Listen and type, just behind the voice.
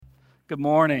Good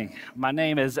morning. My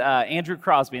name is Andrew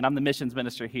Crosby, and I'm the missions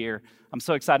minister here. I'm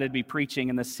so excited to be preaching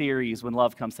in this series, When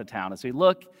Love Comes to Town, as we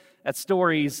look at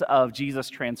stories of Jesus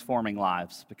transforming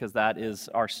lives, because that is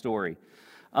our story.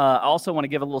 I also want to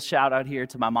give a little shout out here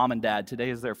to my mom and dad. Today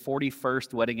is their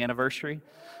 41st wedding anniversary.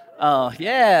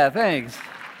 Yeah, thanks.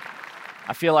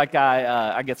 I feel like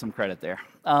I get some credit there.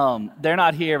 They're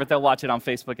not here, but they'll watch it on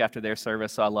Facebook after their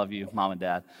service, so I love you, mom and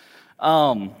dad.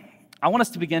 I want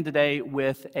us to begin today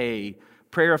with a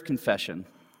prayer of confession.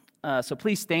 So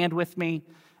please stand with me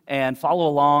and follow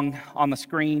along on the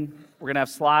screen. We're going to have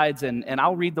slides, and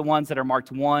I'll read the ones that are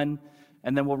marked 1,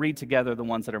 and then we'll read together the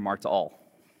ones that are marked all.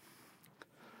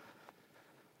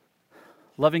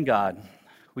 Loving God,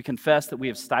 we confess that we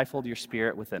have stifled your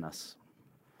spirit within us.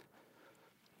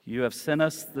 You have sent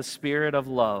us the spirit of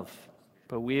love,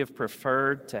 but we have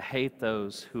preferred to hate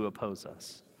those who oppose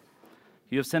us.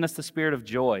 You have sent us the spirit of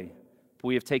joy, but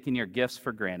we have taken your gifts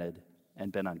for granted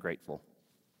and been ungrateful.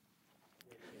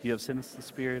 You have sent us the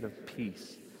spirit of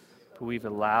peace, but we've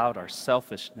allowed our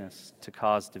selfishness to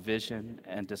cause division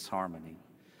and disharmony.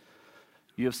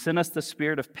 You have sent us the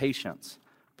spirit of patience,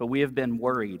 but we have been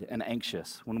worried and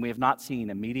anxious when we have not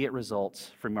seen immediate results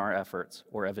from our efforts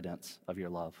or evidence of your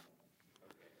love.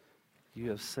 You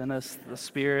have sent us the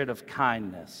spirit of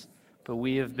kindness, but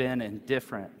we have been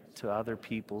indifferent to other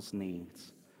people's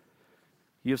needs.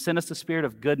 You have sent us the spirit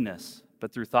of goodness,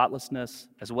 but through thoughtlessness,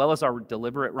 as well as our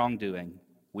deliberate wrongdoing,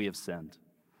 we have sinned.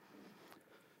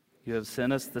 You have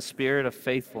sent us the spirit of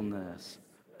faithfulness,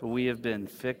 but we have been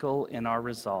fickle in our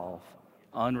resolve,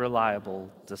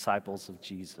 unreliable disciples of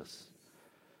Jesus.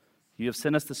 You have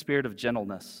sent us the spirit of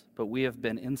gentleness, but we have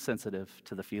been insensitive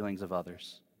to the feelings of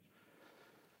others.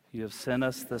 You have sent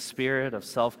us the spirit of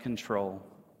self-control,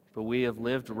 but we have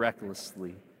lived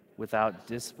recklessly without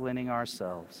disciplining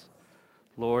ourselves.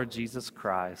 Lord Jesus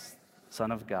Christ,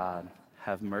 Son of God,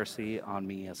 have mercy on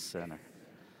me, a sinner.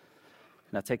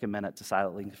 Now take a minute to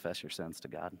silently confess your sins to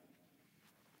God.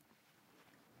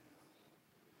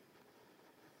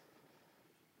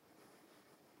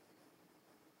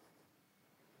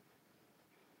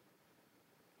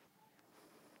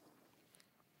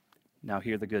 Now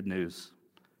hear the good news.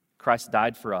 Christ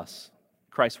died for us.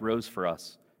 Christ rose for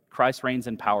us. Christ reigns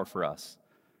in power for us.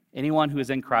 Anyone who is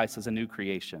in Christ is a new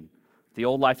creation. The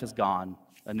old life is gone,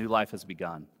 a new life has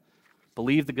begun.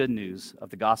 Believe the good news of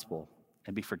the gospel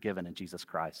and be forgiven in Jesus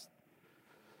Christ.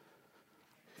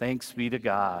 Thanks be to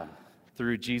God.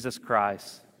 Through Jesus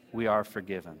Christ, we are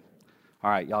forgiven.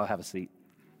 All right, y'all have a seat.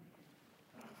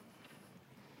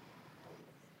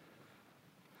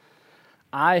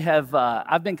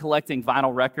 I've been collecting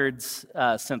vinyl records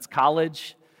since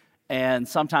college, and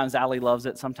sometimes Allie loves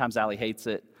it, sometimes Allie hates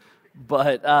it.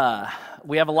 But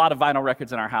we have a lot of vinyl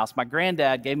records in our house. My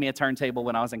granddad gave me a turntable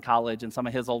when I was in college and some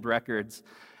of his old records.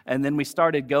 And then we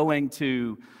started going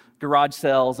to garage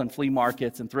sales and flea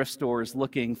markets and thrift stores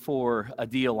looking for a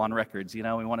deal on records. You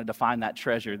know, we wanted to find that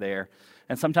treasure there.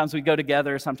 And sometimes we go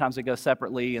together, sometimes we go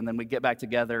separately, and then we get back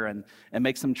together and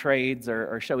make some trades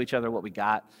or show each other what we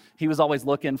got. He was always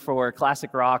looking for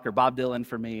classic rock or Bob Dylan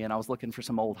for me, and I was looking for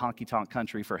some old honky-tonk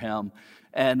country for him.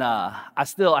 And I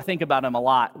think about him a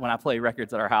lot when I play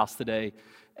records at our house today.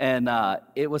 And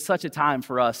it was such a time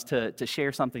for us to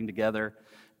share something together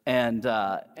and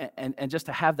just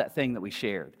to have that thing that we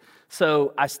shared.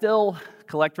 So I still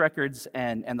collect records,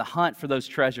 and the hunt for those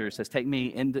treasures has taken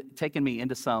me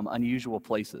into some unusual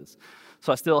places.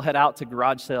 So I still head out to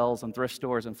garage sales and thrift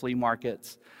stores and flea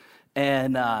markets.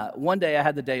 And one day I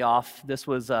had the day off. This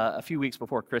was a few weeks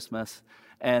before Christmas,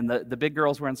 and the big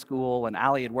girls were in school, and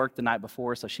Allie had worked the night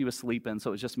before, so she was sleeping,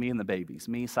 so it was just me and the babies,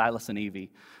 me, Silas, and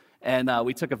Evie. And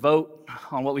we took a vote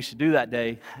on what we should do that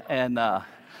day, and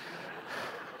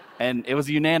it was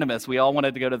unanimous. We all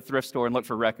wanted to go to the thrift store and look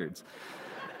for records.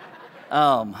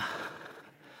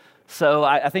 So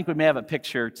I think we may have a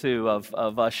picture, too,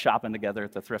 of us shopping together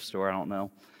at the thrift store. I don't know.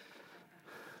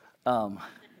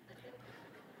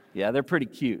 Yeah, they're pretty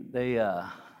cute.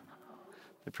 They're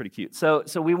pretty cute. So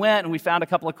we went and we found a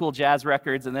couple of cool jazz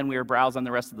records, and then we were browsing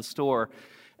the rest of the store,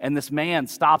 and this man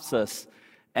stops us,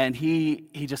 and he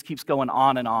just keeps going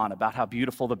on and on about how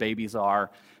beautiful the babies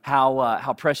are,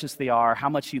 how precious they are, how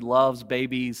much he loves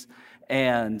babies,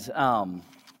 and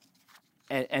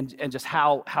just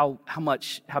how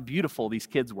beautiful these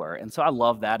kids were. And so I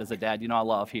love that as a dad. You know, I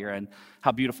love hearing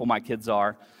how beautiful my kids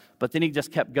are. But then he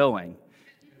just kept going,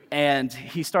 and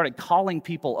he started calling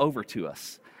people over to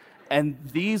us. And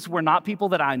these were not people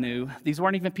that I knew. These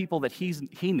weren't even people that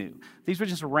he knew. These were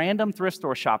just random thrift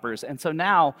store shoppers. And so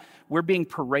now we're being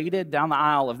paraded down the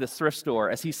aisle of this thrift store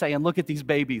as he's saying, look at these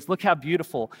babies. Look how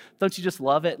beautiful. Don't you just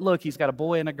love it? Look, he's got a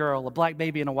boy and a girl, a black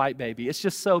baby and a white baby. It's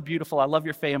just so beautiful. I love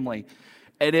your family.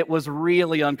 And it was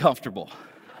really uncomfortable.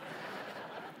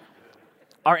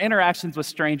 Our interactions with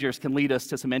strangers can lead us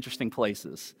to some interesting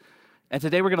places. And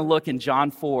today we're going to look in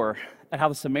John 4 at how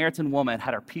the Samaritan woman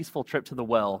had her peaceful trip to the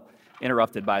well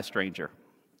interrupted by a stranger.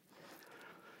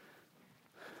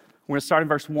 We're going to start in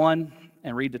verse 1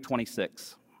 and read to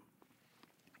 26.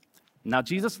 Now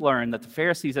Jesus learned that the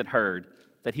Pharisees had heard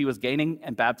that he was gaining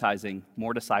and baptizing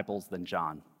more disciples than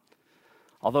John,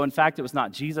 although in fact it was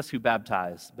not Jesus who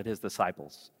baptized, but his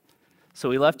disciples.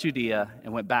 So he left Judea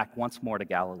and went back once more to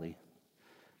Galilee.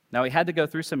 Now he had to go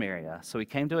through Samaria, so he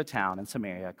came to a town in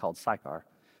Samaria called Sychar,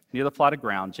 near the plot of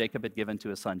ground Jacob had given to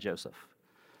his son Joseph.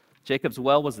 Jacob's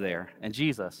well was there, and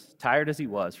Jesus, tired as he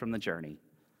was from the journey,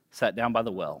 sat down by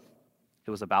the well.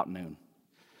 It was about noon.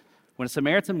 When a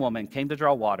Samaritan woman came to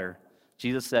draw water,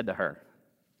 Jesus said to her,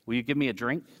 "Will you give me a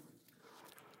drink?"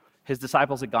 His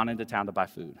disciples had gone into town to buy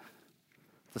food.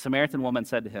 The Samaritan woman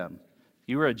said to him,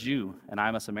 "You are a Jew, and I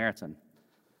am a Samaritan.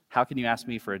 How can you ask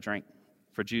me for a drink?"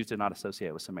 For Jews do not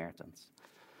associate with Samaritans.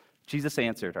 Jesus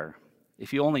answered her,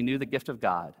 "If you only knew the gift of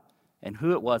God and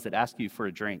who it was that asked you for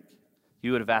a drink,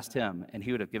 you would have asked him, and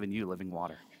he would have given you living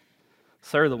water."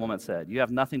 "Sir," the woman said, "you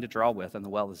have nothing to draw with, and the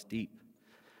well is deep.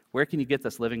 Where can you get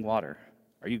this living water?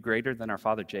 Are you greater than our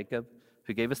father Jacob,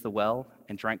 who gave us the well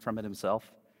and drank from it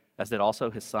himself, as did also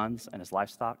his sons and his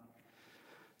livestock?"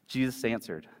 Jesus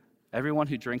answered, "Everyone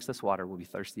who drinks this water will be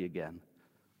thirsty again,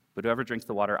 but whoever drinks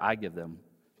the water I give them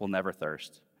will never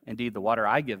thirst. Indeed, the water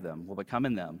I give them will become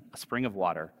in them a spring of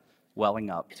water welling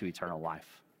up to eternal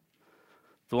life."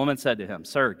 The woman said to him,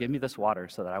 "Sir, give me this water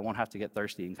so that I won't have to get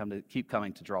thirsty and keep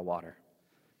coming to draw water."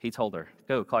 He told her,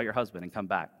 "Go, call your husband and come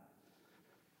back."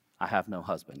 "I have no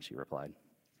husband," she replied.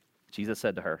 Jesus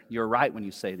said to her, "You are right when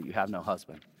you say that you have no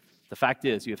husband. The fact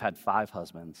is, you have had 5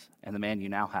 husbands, and the man you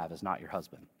now have is not your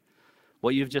husband.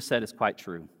 What you have just said is quite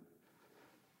true."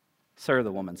 "Sir,"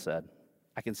 the woman said,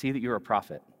 "I can see that you are a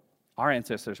prophet. Our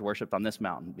ancestors worshipped on this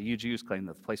mountain, but you Jews claim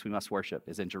that the place we must worship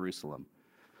is in Jerusalem."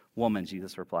 "Woman,"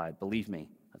 Jesus replied, "believe me,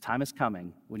 a time is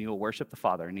coming when you will worship the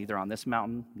Father neither on this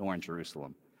mountain nor in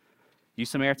Jerusalem. You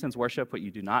Samaritans worship what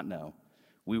you do not know.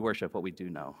 We worship what we do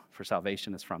know, for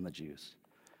salvation is from the Jews.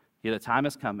 Yet a time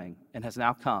is coming, and has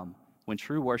now come, when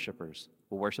true worshipers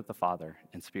will worship the Father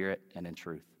in spirit and in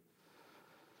truth.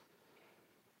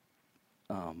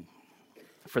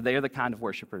 For they are the kind of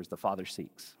worshipers the Father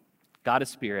seeks. God is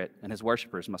spirit, and his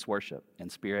worshipers must worship in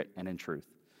spirit and in truth."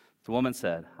 The woman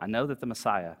said, "I know that the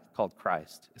Messiah, called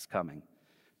Christ, is coming.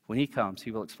 When he comes,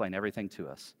 he will explain everything to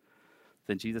us."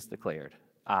 Then Jesus declared,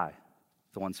 "I,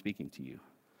 the one speaking to you,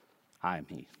 I am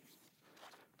he."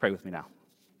 Pray with me now.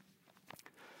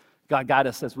 God, guide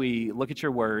us as we look at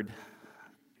your word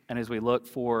and as we look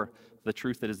for the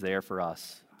truth that is there for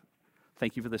us.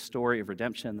 Thank you for the story of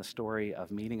redemption, the story of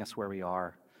meeting us where we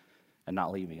are and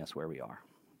not leaving us where we are.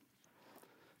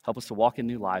 Help us to walk in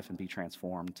new life and be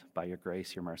transformed by your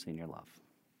grace, your mercy, and your love.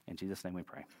 In Jesus' name we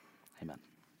pray. Amen.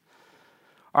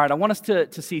 All right, I want us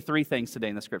to see 3 things today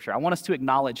in the scripture. I want us to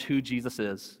acknowledge who Jesus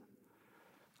is.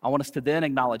 I want us to then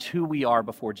acknowledge who we are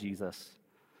before Jesus.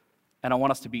 And I want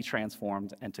us to be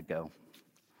transformed and to go.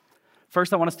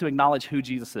 First, I want us to acknowledge who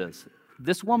Jesus is.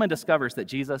 This woman discovers that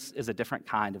Jesus is a different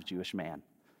kind of Jewish man.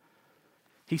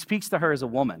 He speaks to her as a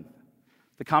woman.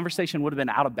 The conversation would have been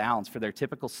out of bounds for their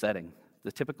typical setting,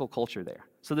 the typical culture there.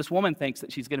 So this woman thinks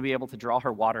that she's going to be able to draw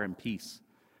her water in peace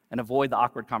and avoid the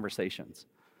awkward conversations.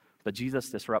 But Jesus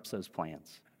disrupts those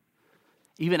plans.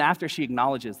 Even after she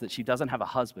acknowledges that she doesn't have a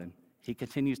husband, he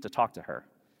continues to talk to her.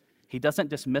 He doesn't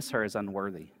dismiss her as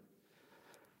unworthy.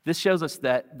 This shows us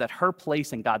that her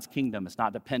place in God's kingdom is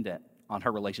not dependent on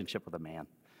her relationship with a man.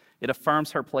 It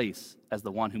affirms her place as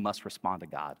the one who must respond to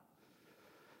God.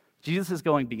 Jesus is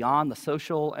going beyond the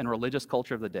social and religious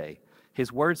culture of the day.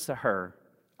 His words to her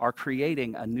are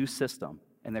creating a new system,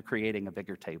 and they're creating a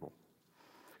bigger table.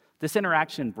 This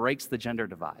interaction breaks the gender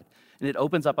divide, and it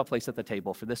opens up a place at the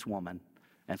table for this woman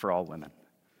and for all women.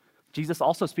 Jesus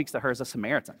also speaks to her as a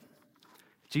Samaritan.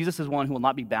 Jesus is one who will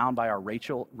not be bound by our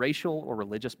racial or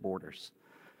religious borders.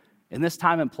 In this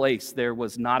time and place, there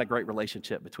was not a great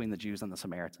relationship between the Jews and the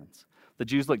Samaritans. The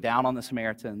Jews looked down on the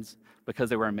Samaritans because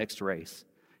they were a mixed race.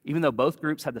 Even though both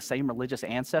groups had the same religious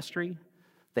ancestry,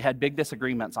 they had big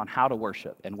disagreements on how to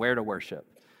worship and where to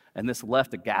worship, and this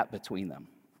left a gap between them.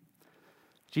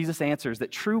 Jesus answers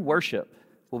that true worship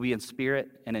will be in spirit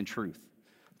and in truth.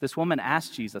 This woman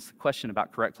asked Jesus a question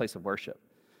about correct place of worship.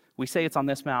 We say it's on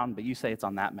this mountain, but you say it's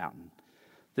on that mountain.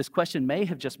 This question may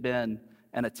have just been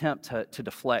an attempt to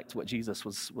deflect what Jesus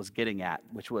was getting at,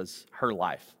 which was her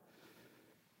life.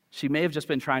 She may have just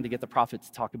been trying to get the prophet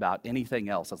to talk about anything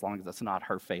else as long as it's not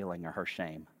her failing or her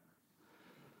shame.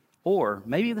 Or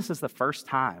maybe this is the first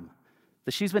time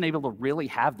that she's been able to really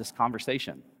have this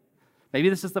conversation. Maybe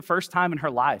this is the first time in her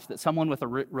life that someone with a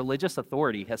religious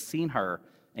authority has seen her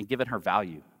and given her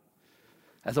value.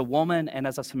 As a woman and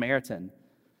as a Samaritan,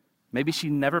 maybe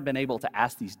she'd never been able to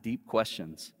ask these deep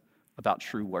questions about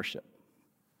true worship.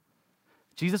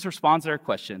 Jesus responds to her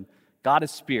question, God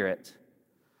is spirit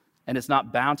and is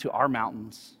not bound to our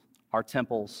mountains, our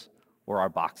temples, or our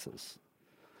boxes.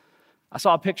 I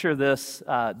saw a picture of this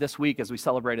this week as we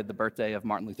celebrated the birthday of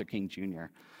Martin Luther King Jr.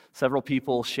 Several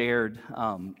people shared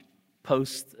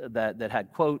posts that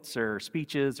had quotes or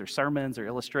speeches or sermons or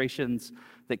illustrations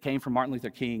that came from Martin Luther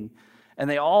King, and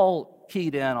they all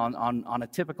keyed in on a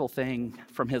typical thing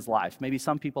from his life. Maybe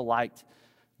some people liked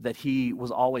that he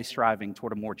was always striving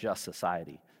toward a more just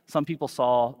society. Some people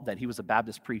saw that he was a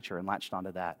Baptist preacher and latched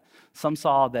onto that. Some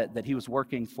saw that he was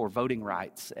working for voting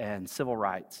rights and civil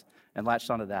rights and latched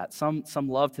onto that. Some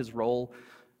loved his role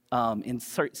in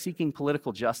seeking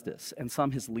political justice, and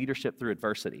some his leadership through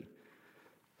adversity.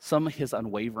 Some his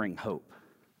unwavering hope.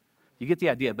 You get the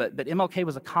idea, but MLK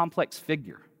was a complex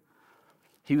figure.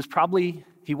 He was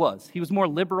more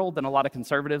liberal than a lot of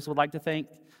conservatives would like to think,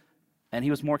 and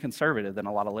he was more conservative than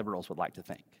a lot of liberals would like to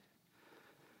think.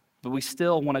 But we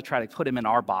still want to try to put him in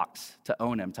our box, to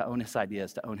own him, to own his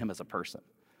ideas, to own him as a person.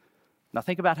 Now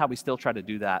think about how we still try to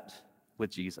do that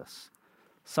with Jesus.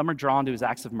 Some are drawn to his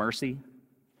acts of mercy.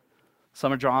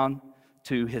 Some are drawn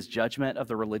to his judgment of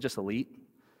the religious elite.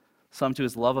 Some to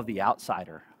his love of the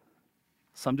outsider.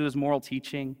 Some to his moral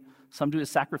teaching. Some to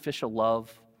his sacrificial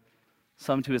love.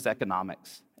 Some to his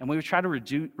economics. And when we try to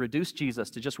reduce Jesus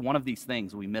to just one of these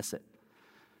things, we miss it.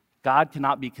 God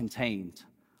cannot be contained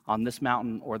on this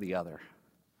mountain or the other.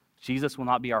 Jesus will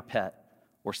not be our pet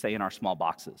or stay in our small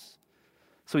boxes.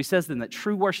 So he says then that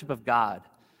true worship of God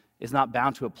is not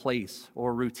bound to a place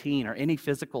or a routine or any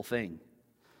physical thing.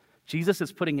 Jesus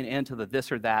is putting an end to the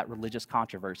this or that religious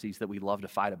controversies that we love to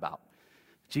fight about.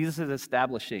 Jesus is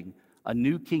establishing a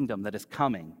new kingdom that is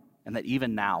coming and that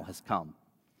even now has come.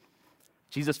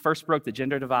 Jesus first broke the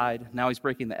gender divide. Now he's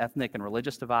breaking the ethnic and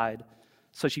religious divide.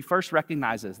 So she first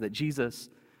recognizes that Jesus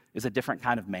is a different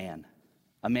kind of man,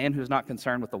 a man who's not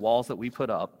concerned with the walls that we put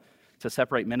up to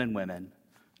separate men and women,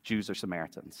 Jews or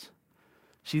Samaritans.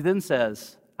 She then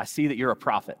says, I see that you're a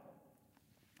prophet.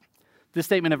 This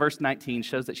statement in verse 19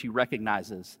 shows that she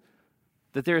recognizes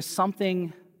that there is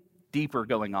something deeper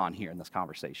going on here in this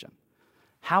conversation.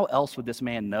 How else would this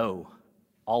man know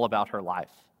all about her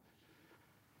life?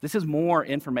 This is more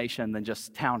information than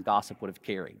just town gossip would have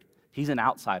carried. He's an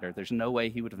outsider. There's no way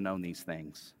he would have known these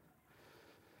things.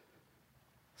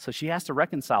 So she has to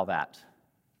reconcile that.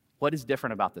 What is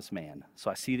different about this man? So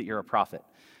I see that you're a prophet.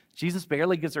 Jesus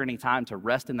barely gives her any time to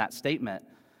rest in that statement.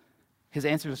 His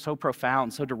answers are so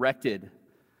profound, so directed,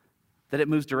 that it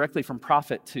moves directly from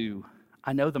prophet to,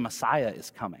 I know the Messiah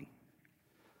is coming.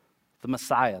 The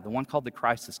Messiah, the one called the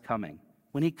Christ, is coming.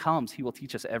 When he comes, he will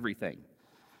teach us everything.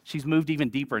 She's moved even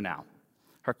deeper now.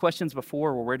 Her questions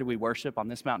before were, where do we worship, on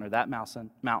this mountain or that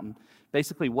mountain?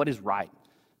 Basically, what is right?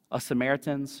 Us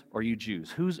Samaritans or you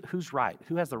Jews? Who's right?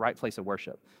 Who has the right place of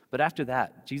worship? But after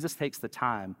that, Jesus takes the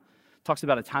time, talks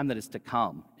about a time that is to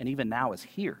come, and even now is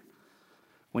here,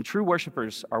 when true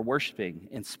worshipers are worshiping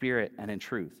in spirit and in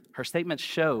truth. Her statements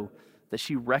show that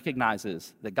she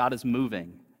recognizes that God is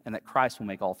moving and that Christ will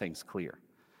make all things clear.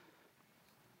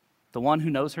 The one who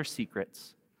knows her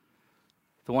secrets,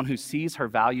 the one who sees her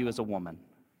value as a woman,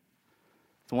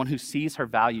 the one who sees her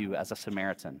value as a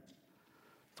Samaritan,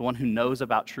 the one who knows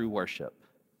about true worship.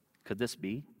 Could this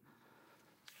be?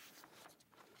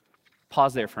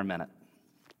 Pause there for a minute.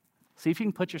 See if you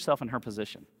can put yourself in her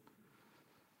position.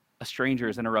 A stranger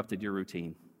has interrupted your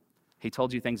routine. He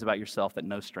told you things about yourself that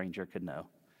no stranger could know.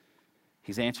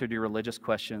 He's answered your religious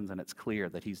questions, and it's clear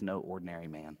that he's no ordinary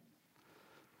man.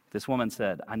 This woman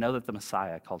said, I know that the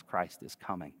Messiah called Christ is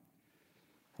coming.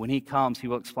 When he comes, he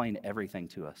will explain everything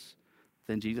to us.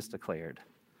 Then Jesus declared,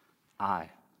 I,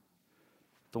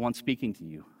 the one speaking to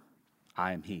you,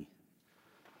 I am he.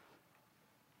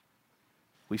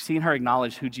 We've seen her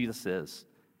acknowledge who Jesus is,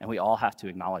 and we all have to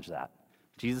acknowledge that.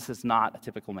 Jesus is not a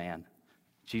typical man.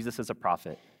 Jesus is a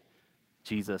prophet.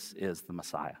 Jesus is the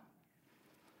Messiah.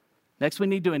 Next, we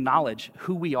need to acknowledge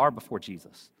who we are before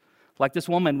Jesus. Like this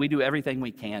woman, we do everything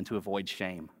we can to avoid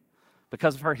shame.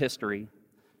 Because of her history,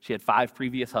 she had 5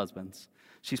 previous husbands.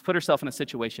 She's put herself in a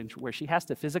situation where she has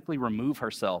to physically remove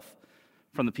herself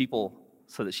from the people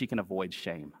so that she can avoid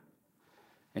shame.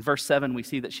 In verse 7, we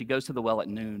see that she goes to the well at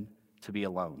noon to be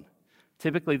alone.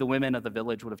 Typically, the women of the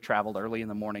village would have traveled early in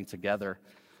the morning together,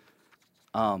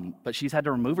 but she's had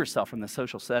to remove herself from the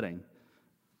social setting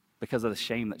because of the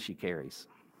shame that she carries.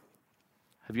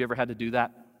 Have you ever had to do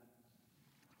that?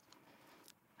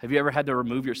 Have you ever had to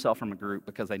remove yourself from a group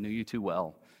because they knew you too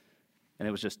well and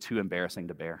it was just too embarrassing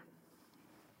to bear?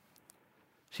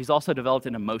 She's also developed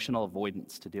an emotional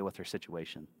avoidance to deal with her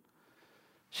situation.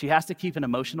 She has to keep an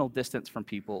emotional distance from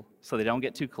people so they don't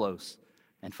get too close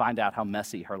and find out how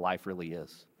messy her life really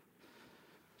is.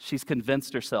 She's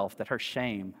convinced herself that her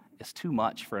shame is too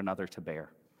much for another to bear.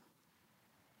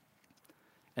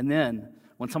 And then,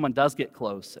 when someone does get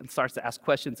close and starts to ask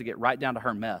questions to get right down to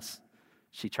her mess,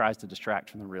 she tries to distract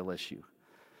from the real issue.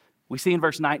 We see in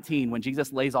verse 19 when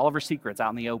Jesus lays all of her secrets out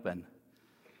in the open.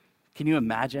 Can you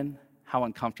imagine how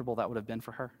uncomfortable that would have been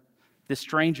for her? This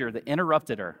stranger that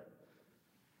interrupted her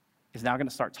is now going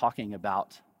to start talking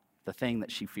about the thing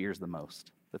that she fears the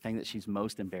most, the thing that she's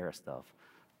most embarrassed of,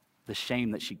 the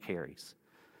shame that she carries.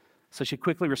 So she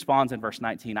quickly responds in verse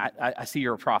 19, I see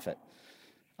you're a prophet.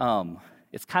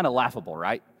 It's kind of laughable,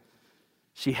 right?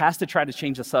 She has to try to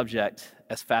change the subject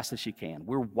as fast as she can.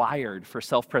 We're wired for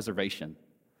self-preservation.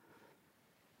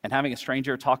 And having a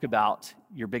stranger talk about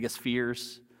your biggest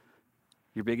fears,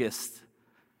 your biggest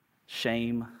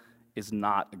shame is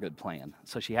not a good plan.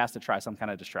 So she has to try some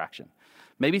kind of distraction.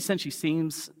 Maybe since she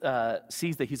sees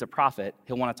that he's a prophet,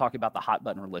 he'll want to talk about the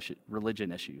hot-button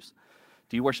religion issues.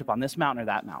 Do you worship on this mountain or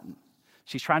that mountain?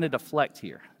 She's trying to deflect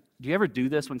here. Do you ever do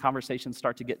this when conversations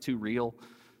start to get too real,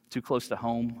 too close to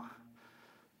home,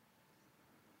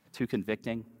 too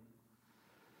convicting?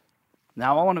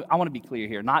 Now, I want to be clear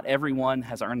here. Not everyone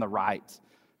has earned the right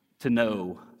to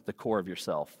know the core of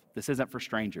yourself. This isn't for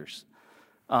strangers.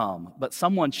 But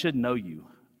someone should know you.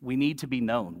 We need to be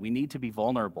known. We need to be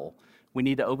vulnerable. We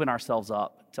need to open ourselves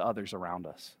up to others around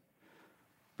us.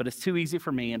 But it's too easy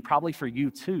for me, and probably for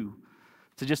you too,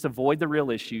 to just avoid the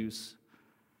real issues.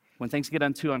 When things get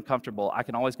too uncomfortable, I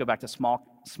can always go back to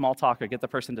small talk or get the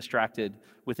person distracted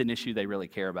with an issue they really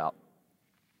care about.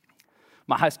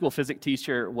 My high school physics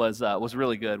teacher was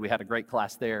really good. We had a great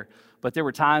class there. But there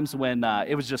were times when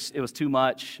it was too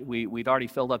much. We'd already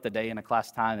filled up the day in a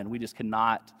class time, and we just could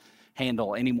not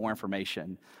handle any more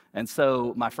information. And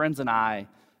so my friends and I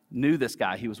knew this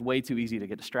guy. He was way too easy to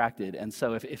get distracted. And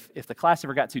so if the class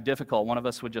ever got too difficult, one of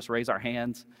us would just raise our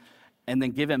hands and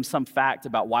then give him some fact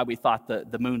about why we thought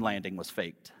the moon landing was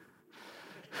faked.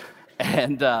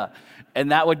 And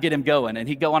that would get him going. And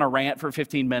he'd go on a rant for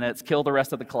 15 minutes, kill the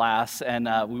rest of the class, and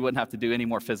we wouldn't have to do any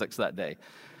more physics that day.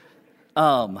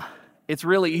 It's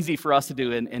really easy for us to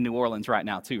do in New Orleans right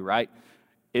now too, right?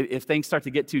 If things start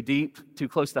to get too deep, too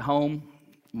close to home,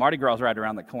 Mardi Gras is right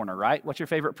around the corner, right? What's your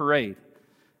favorite parade?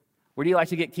 Where do you like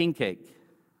to get king cake?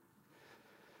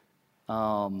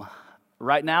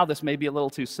 Right now, this may be a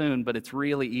little too soon, but it's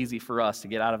really easy for us to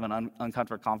get out of an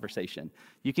uncomfortable conversation.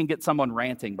 You can get someone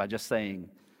ranting by just saying,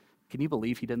 "Can you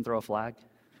believe he didn't throw a flag?"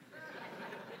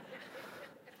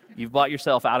 You've brought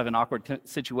yourself out of an awkward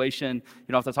situation. You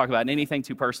don't have to talk about anything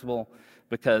too personal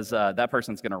because that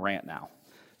person's going to rant now.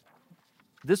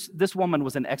 This woman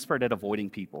was an expert at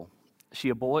avoiding people. She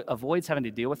avoids having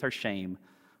to deal with her shame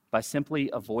by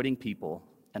simply avoiding people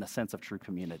and a sense of true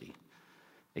community.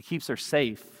 It keeps her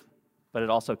safe, but it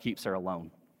also keeps her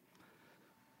alone.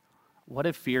 What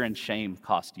if fear and shame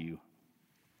cost you?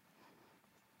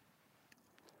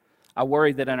 I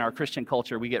worry that in our Christian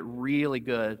culture, we get really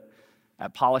good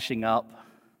at polishing up,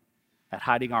 at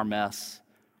hiding our mess,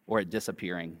 or at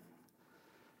disappearing.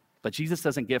 But Jesus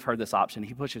doesn't give her this option.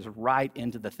 He pushes right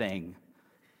into the thing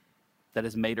that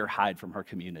has made her hide from her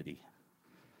community.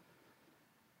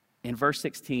 In verse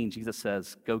 16, Jesus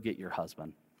says, "Go get your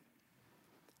husband."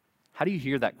 How do you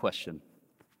hear that question?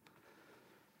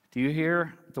 Do you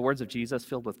hear the words of Jesus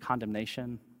filled with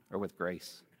condemnation or with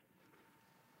grace?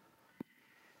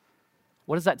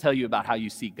 What does that tell you about how you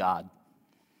see God?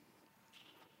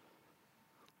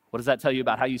 What does that tell you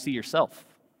about how you see yourself?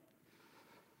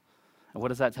 And what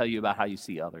does that tell you about how you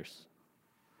see others?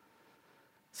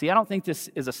 See, I don't think this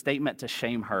is a statement to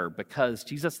shame her because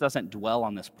Jesus doesn't dwell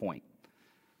on this point.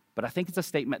 But I think it's a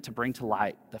statement to bring to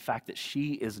light the fact that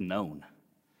she is known.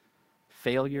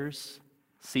 Failures,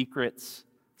 secrets,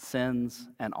 sins,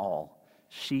 and all.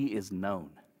 She is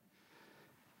known.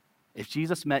 If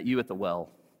Jesus met you at the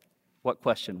well, what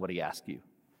question would he ask you?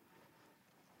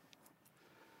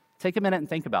 Take a minute and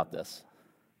think about this.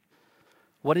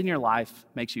 What in your life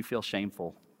makes you feel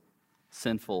shameful,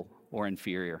 sinful, or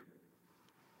inferior?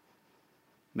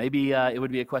 Maybe it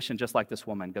would be a question just like this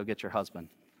woman, go get your husband.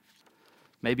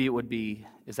 Maybe it would be,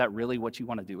 is that really what you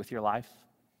want to do with your life?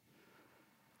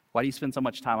 Why do you spend so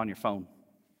much time on your phone?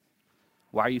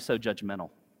 Why are you so judgmental?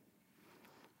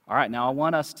 All right, now I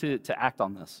want us to act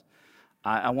on this.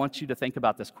 I want you to think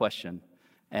about this question.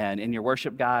 And in your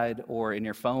worship guide or in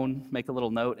your phone, make a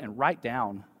little note and write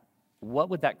down, what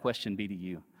would that question be to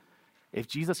you? If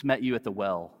Jesus met you at the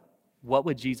well, what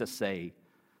would Jesus say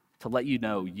to let you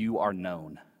know you are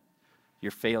known?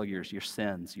 Your failures, your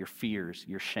sins, your fears,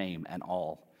 your shame, and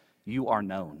all. You are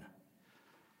known.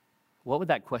 What would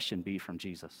that question be from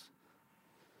Jesus?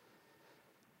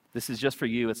 This is just for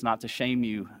you. It's not to shame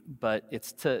you, but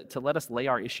it's to let us lay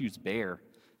our issues bare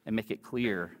and make it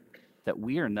clear that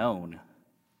we are known,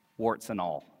 warts and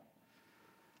all.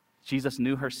 Jesus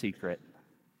knew her secret.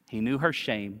 He knew her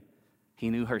shame. He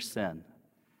knew her sin.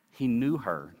 He knew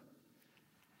her,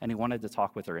 and he wanted to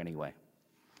talk with her anyway.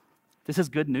 This is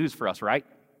good news for us, right?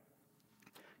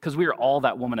 Because we are all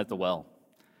that woman at the well.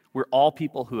 We're all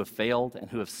people who have failed and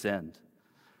who have sinned.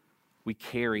 We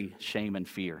carry shame and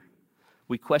fear.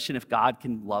 We question if God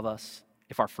can love us,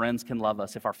 if our friends can love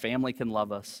us, if our family can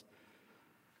love us.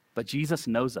 But Jesus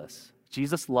knows us.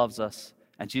 Jesus loves us,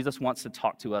 and Jesus wants to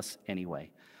talk to us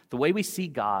anyway. The way we see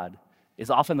God is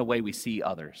often the way we see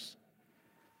others.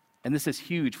 And this is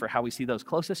huge for how we see those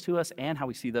closest to us and how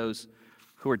we see those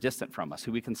who are distant from us,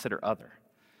 who we consider other.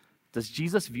 Does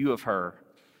Jesus' view of her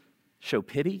show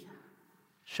pity,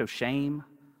 show shame,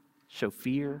 show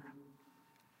fear,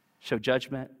 show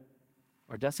judgment?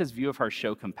 Or does his view of her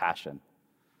show compassion?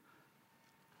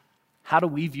 How do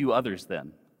we view others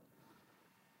then?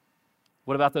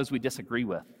 What about those we disagree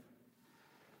with?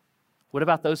 What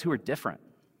about those who are different?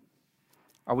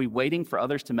 Are we waiting for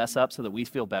others to mess up so that we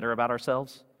feel better about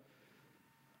ourselves?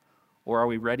 Or are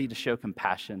we ready to show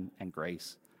compassion and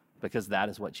grace? Because that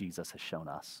is what Jesus has shown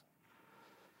us.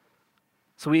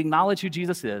 So we acknowledge who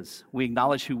Jesus is. We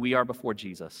acknowledge who we are before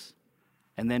Jesus.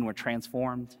 And then we're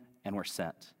transformed and we're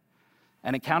sent.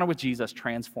 An encounter with Jesus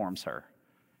transforms her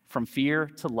from fear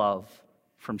to love,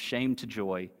 from shame to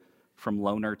joy, from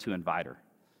loner to inviter.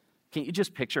 Can't you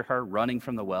just picture her running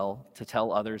from the well to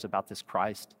tell others about this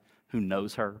Christ who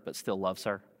knows her but still loves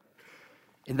her?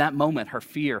 In that moment, her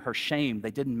fear, her shame,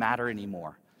 they didn't matter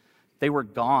anymore. They were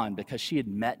gone because she had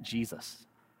met Jesus.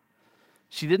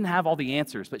 She didn't have all the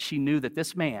answers, but she knew that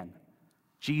this man,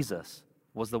 Jesus,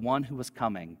 was the one who was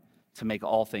coming to make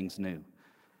all things new.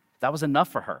 That was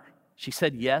enough for her. She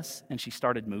said yes, and she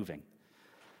started moving.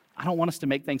 I don't want us to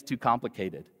make things too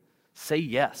complicated. Say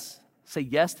yes. Say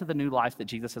yes to the new life that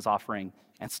Jesus is offering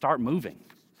and start moving.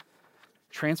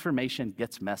 Transformation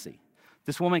gets messy.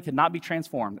 This woman could not be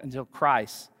transformed until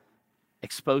Christ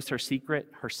exposed her secret,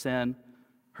 her sin,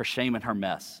 her shame, and her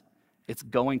mess. It's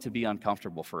going to be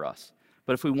uncomfortable for us.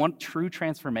 But if we want true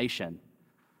transformation,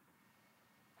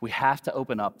 we have to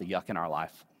open up the yuck in our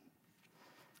life.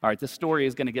 All right, this story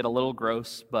is going to get a little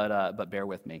gross, but bear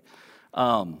with me.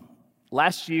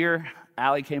 Last year,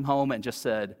 Allie came home and just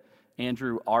said,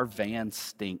 Andrew, our van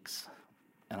stinks.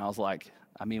 And I was like,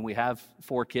 I mean, we have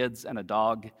 4 kids and a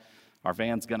dog. Our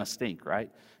van's going to stink, right?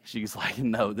 She's like,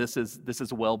 no, this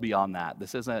is well beyond that.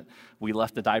 This isn't, we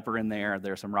left a diaper in there.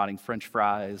 There's some rotting French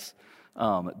fries.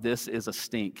 This is a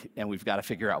stink, and we've got to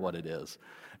figure out what it is.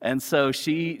 And so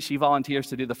she volunteers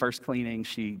to do the first cleaning.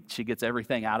 She gets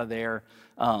everything out of there.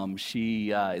 She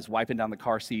is wiping down the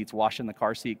car seats, washing the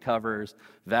car seat covers,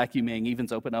 vacuuming,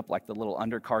 evens open up like the little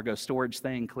undercargo storage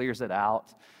thing, clears it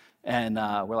out. And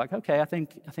we're like, okay, I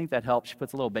think that helped. She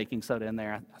puts a little baking soda in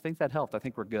there. I think that helped. I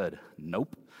think we're good.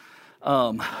 Nope.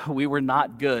 We were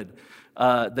not good.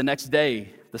 The next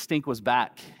day, the stink was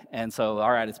back. And so,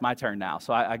 all right, it's my turn now.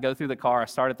 So I go through the car. I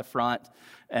start at the front,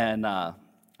 and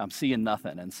I'm seeing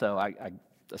nothing. And so I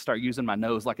start using my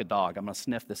nose like a dog. I'm going to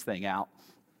sniff this thing out.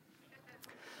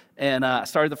 And I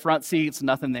start at the front seats,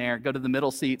 nothing there. Go to the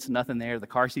middle seats, nothing there. The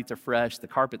car seats are fresh. The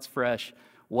carpet's fresh.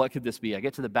 What could this be? I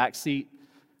get to the back seat.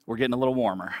 We're getting a little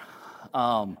warmer.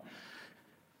 And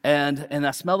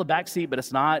I smell the back seat, but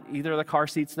it's not either of the car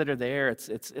seats that are there.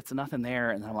 It's nothing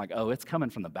there. And I'm like, oh, it's coming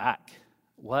from the back.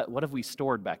 What have we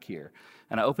stored back here?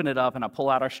 And I open it up and I pull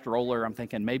out our stroller. I'm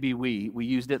thinking maybe we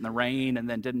used it in the rain and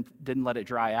then didn't let it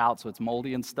dry out, so it's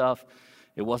moldy and stuff.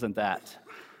 It wasn't that.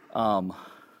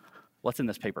 What's in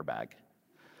this paper bag?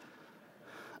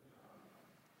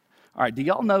 All right, do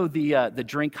y'all know the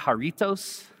drink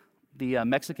Jarritos, the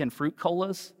Mexican fruit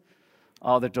colas?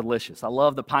 Oh, they're delicious. I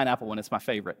love the pineapple one. It's my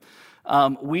favorite.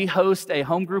 We host a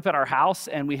home group at our house,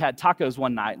 and we had tacos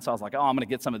one night. And so I was like, oh, I'm going to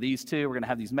get some of these too. We're going to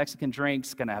have these Mexican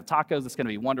drinks, going to have tacos. It's going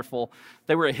to be wonderful.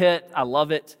 They were a hit. I love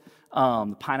it.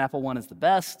 The pineapple one is the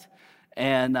best.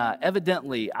 And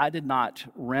evidently, I did not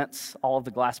rinse all of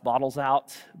the glass bottles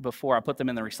out before I put them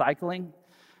in the recycling.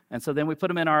 And so then we put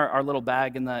them in our little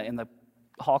bag in the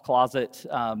hall closet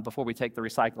before we take the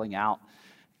recycling out.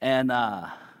 And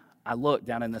I looked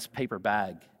down in this paper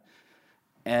bag.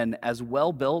 And as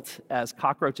well built as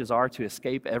cockroaches are to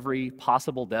escape every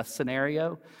possible death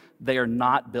scenario, they are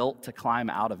not built to climb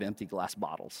out of empty glass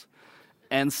bottles.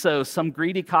 And so some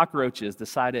greedy cockroaches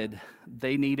decided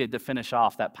they needed to finish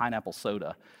off that pineapple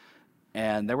soda.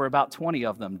 And there were about 20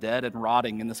 of them dead and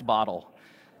rotting in this bottle.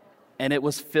 And it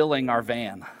was filling our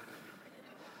van.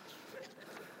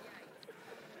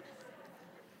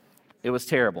 It was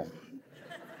terrible.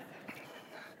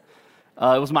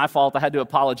 It was my fault. I had to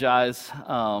apologize.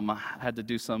 I had to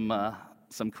do some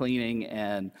cleaning.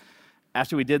 And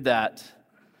after we did that,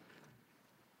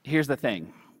 here's the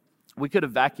thing. We could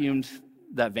have vacuumed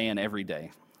that van every day.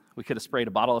 We could have sprayed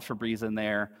a bottle of Febreze in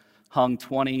there, hung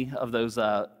 20 of those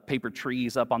paper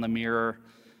trees up on the mirror.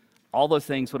 All those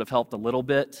things would have helped a little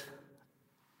bit,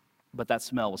 but that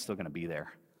smell was still going to be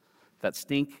there. That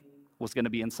stink was going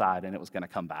to be inside, and it was going to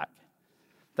come back.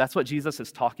 That's what Jesus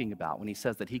is talking about when he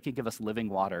says that he can give us living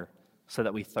water so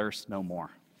that we thirst no more.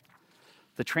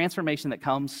 The transformation that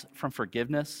comes from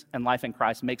forgiveness and life in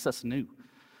Christ makes us new.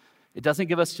 It doesn't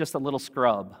give us just a little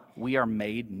scrub. We are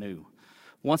made new.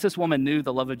 Once this woman knew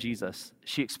the love of Jesus,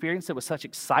 she experienced it with such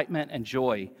excitement and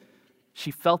joy.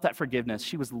 She felt that forgiveness.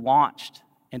 She was launched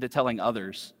into telling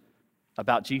others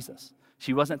about Jesus.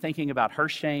 She wasn't thinking about her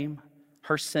shame,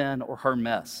 her sin, or her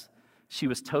mess. She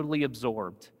was totally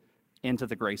absorbed into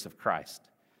the grace of Christ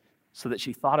so that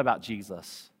she thought about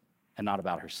Jesus and not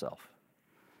about herself.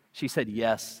 She said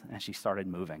yes, and she started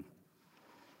moving.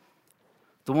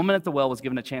 The woman at the well was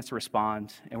given a chance to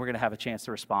respond, and we're going to have a chance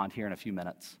to respond here in a few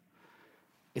minutes.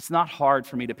 It's not hard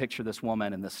for me to picture this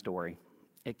woman in this story.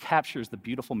 It captures the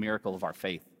beautiful miracle of our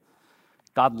faith.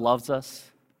 God loves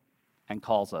us and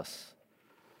calls us.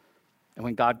 And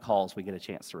when God calls, we get a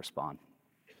chance to respond.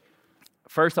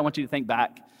 First, I want you to think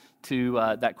back to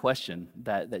that question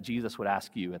that Jesus would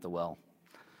ask you at the well.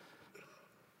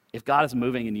 If God is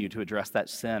moving in you to address that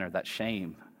sin or that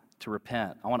shame, to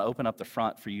repent, I want to open up the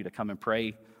front for you to come and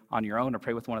pray on your own or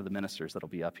pray with one of the ministers that'll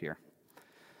be up here.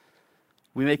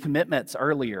 We made commitments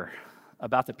earlier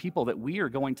about the people that we are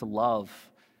going to love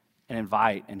and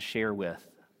invite and share with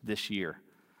this year.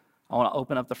 I want to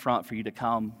open up the front for you to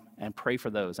come and pray for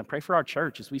those and pray for our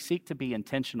church as we seek to be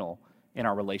intentional in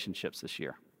our relationships this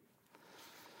year.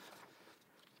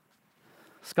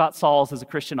 Scott Sauls is a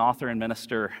Christian author and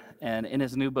minister, and in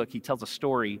his new book, he tells a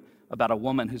story about a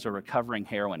woman who's a recovering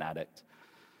heroin addict.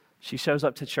 She shows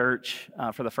up to church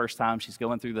for the first time. She's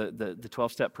going through the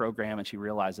 12-step program, and she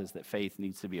realizes that faith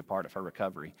needs to be a part of her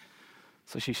recovery.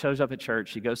 So she shows up at church,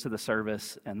 she goes to the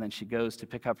service, and then she goes to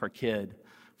pick up her kid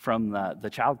from the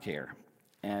child care.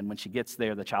 And when she gets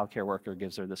there, the child care worker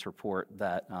gives her this report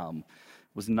that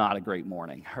was not a great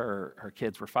morning. Her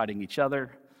kids were fighting each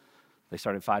other. They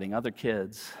started fighting other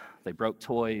kids. They broke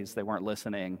toys. They weren't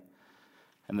listening.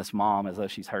 And this mom, as though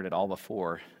she's heard it all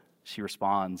before, she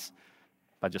responds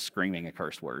by just screaming a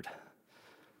curse word.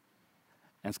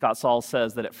 And Scott Sauls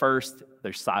says that at first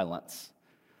there's silence,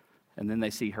 and then they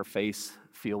see her face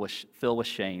fill with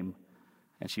shame,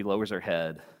 and she lowers her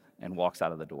head and walks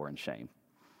out of the door in shame.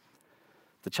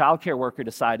 The child care worker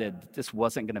decided this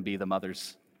wasn't going to be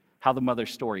how the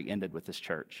mother's story ended with this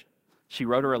church. She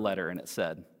wrote her a letter, and it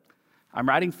said, "I'm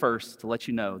writing first to let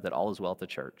you know that all is well at the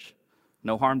church.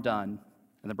 No harm done,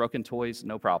 and the broken toys,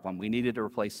 no problem. We needed to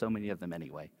replace so many of them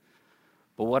anyway.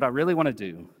 But what I really want to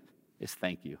do is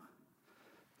thank you.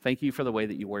 Thank you for the way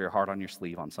that you wore your heart on your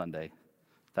sleeve on Sunday.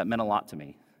 That meant a lot to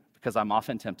me, because I'm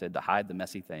often tempted to hide the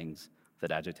messy things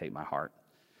that agitate my heart.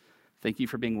 Thank you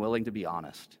for being willing to be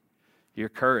honest. Your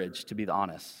courage to be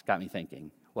honest got me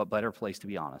thinking, what better place to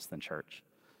be honest than church?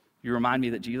 You remind me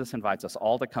that Jesus invites us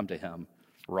all to come to him,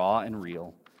 raw and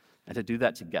real, and to do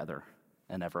that together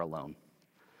and never alone.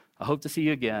 I hope to see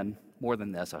you again. More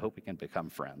than this, I hope we can become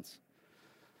friends."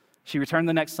 She returned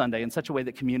the next Sunday in such a way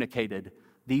that communicated,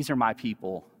 these are my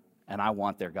people, and I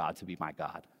want their God to be my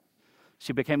God.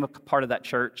 She became a part of that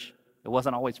church. It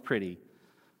wasn't always pretty,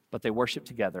 but they worshiped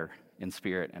together in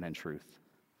spirit and in truth.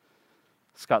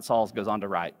 Scott Sauls goes on to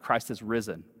write, Christ is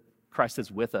risen. Christ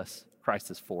is with us.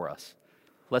 Christ is for us.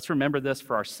 Let's remember this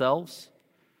for ourselves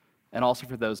and also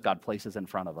for those God places in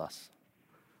front of us.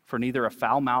 For neither a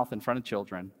foul mouth in front of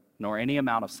children, nor any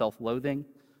amount of self-loathing,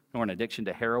 nor an addiction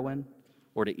to heroin,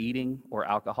 or to eating, or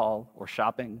alcohol, or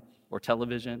shopping, or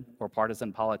television, or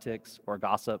partisan politics, or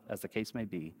gossip, as the case may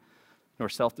be, nor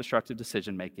self-destructive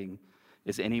decision-making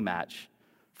is any match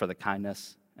for the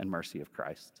kindness and mercy of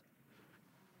Christ.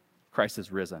 Christ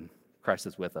is risen. Christ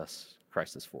is with us.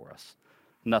 Christ is for us.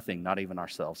 Nothing, not even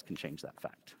ourselves, can change that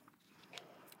fact.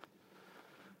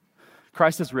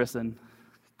 Christ is risen.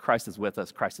 Christ is with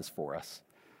us. Christ is for us.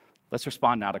 Let's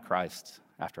respond now to Christ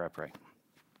after I pray.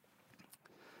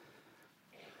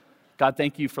 God,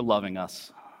 thank you for loving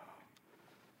us.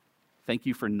 Thank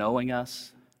you for knowing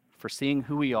us, for seeing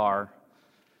who we are,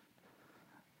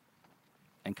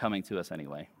 and coming to us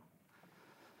anyway.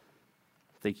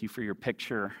 Thank you for your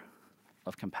picture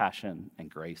of compassion and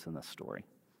grace in this story.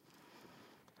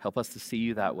 Help us to see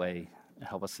you that way, and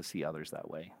help us to see others that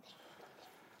way.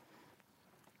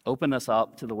 Open us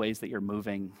up to the ways that you're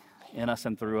moving in us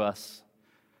and through us,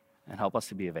 and help us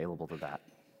to be available to that.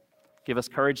 Give us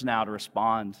courage now to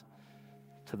respond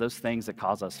to those things that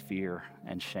cause us fear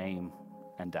and shame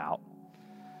and doubt.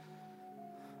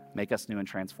 Make us new and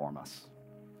transform us.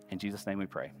 In Jesus' name we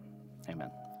pray.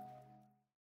 Amen.